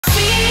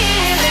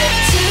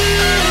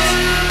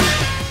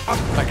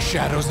Like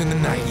shadows in the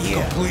night,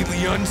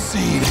 completely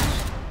unseen.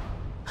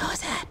 What was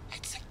that?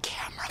 It's a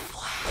camera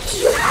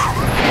flash.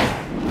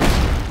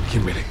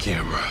 Give me the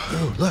camera.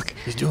 Oh, look,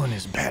 he's doing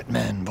his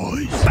Batman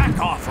voice. Back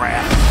off,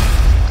 Raph!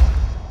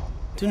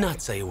 Do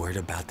not say a word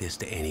about this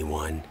to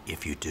anyone.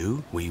 If you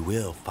do, we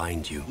will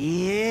find you.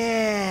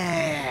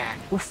 Yeah,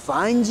 we'll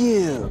find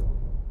you.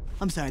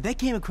 I'm sorry, that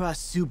came across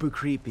super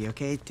creepy,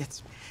 okay?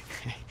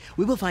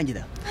 We will find you,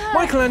 though.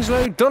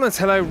 Michelangelo,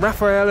 Donatello,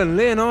 Raphael, and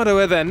Leonardo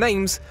are their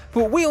names,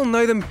 but we all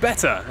know them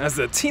better as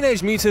the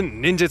Teenage Mutant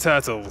Ninja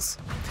Turtles.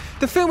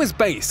 The film is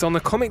based on the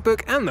comic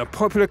book and the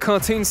popular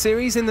cartoon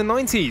series in the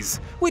 90s,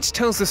 which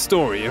tells the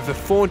story of the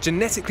 4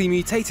 genetically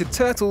mutated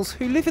turtles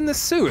who live in the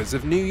sewers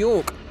of New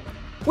York.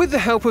 With the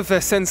help of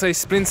their sensei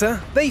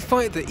Splinter, they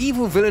fight the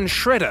evil villain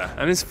Shredder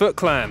and his Foot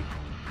Clan.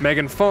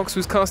 Megan Fox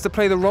was cast to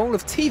play the role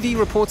of TV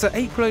reporter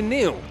April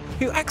O'Neil,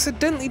 who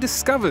accidentally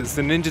discovers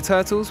the Ninja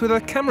Turtles with her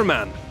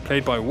cameraman,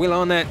 played by Will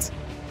Arnett.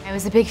 I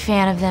was a big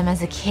fan of them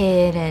as a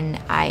kid, and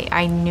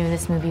I knew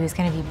this movie was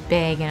going to be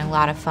big and a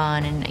lot of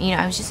fun, and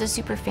I was just a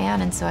super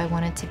fan, and so I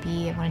wanted to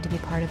be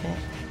part of it.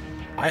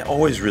 I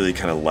always really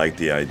kind of liked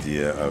the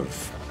idea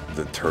of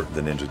the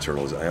Ninja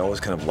Turtles. I always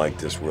kind of liked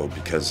this world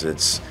because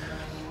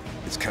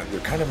they're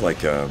kind of like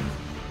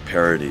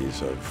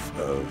parodies of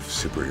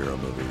superhero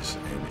movies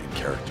and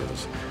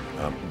characters.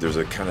 There's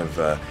a kind of,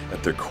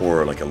 at their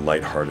core, like a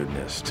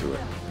lightheartedness to it.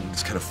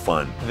 It's kind of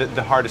fun.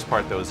 The hardest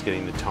part, though, is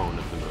getting the tone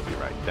of the movie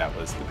right. That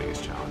was the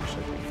biggest challenge,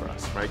 I think, for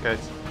us. Right,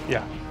 guys?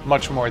 Yeah,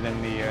 much more than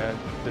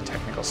the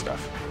technical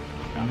stuff.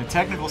 And the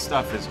technical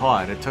stuff is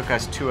hard. It took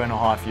us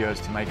 2.5 years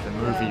to make the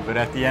movie, but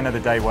at the end of the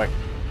day, what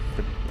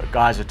the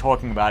guys are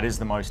talking about is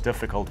the most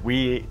difficult.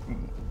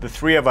 The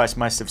 3 of us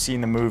must have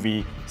seen the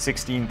movie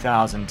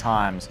 16,000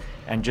 times,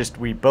 and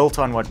we built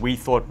on what we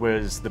thought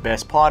was the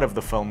best part of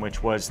the film,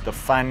 which was the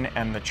fun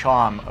and the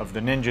charm of the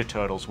Ninja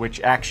Turtles, which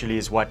actually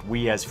is what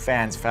we as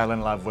fans fell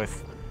in love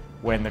with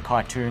when the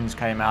cartoons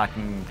came out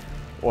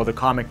or the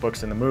comic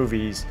books and the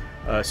movies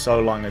so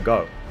long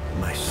ago.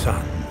 My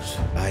sons,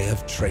 I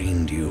have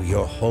trained you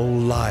your whole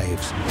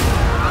lives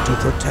to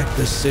protect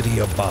the city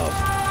above,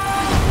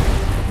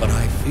 but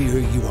I fear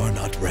you are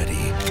not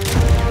ready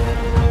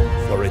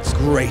for its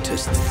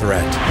greatest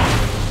threat.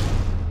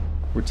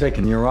 We're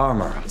taking your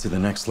armor to the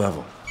next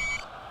level.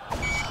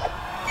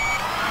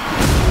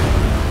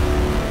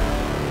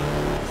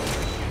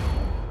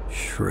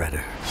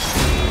 Shredder.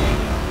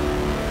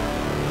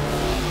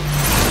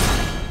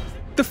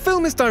 The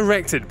film is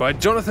directed by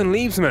Jonathan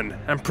Liebsman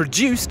and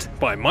produced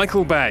by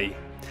Michael Bay.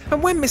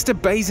 And when Mr.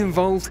 Bay's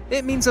involved,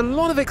 it means a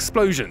lot of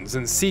explosions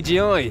and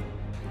CGI.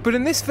 But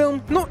in this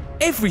film, not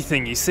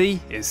everything you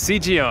see is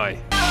CGI.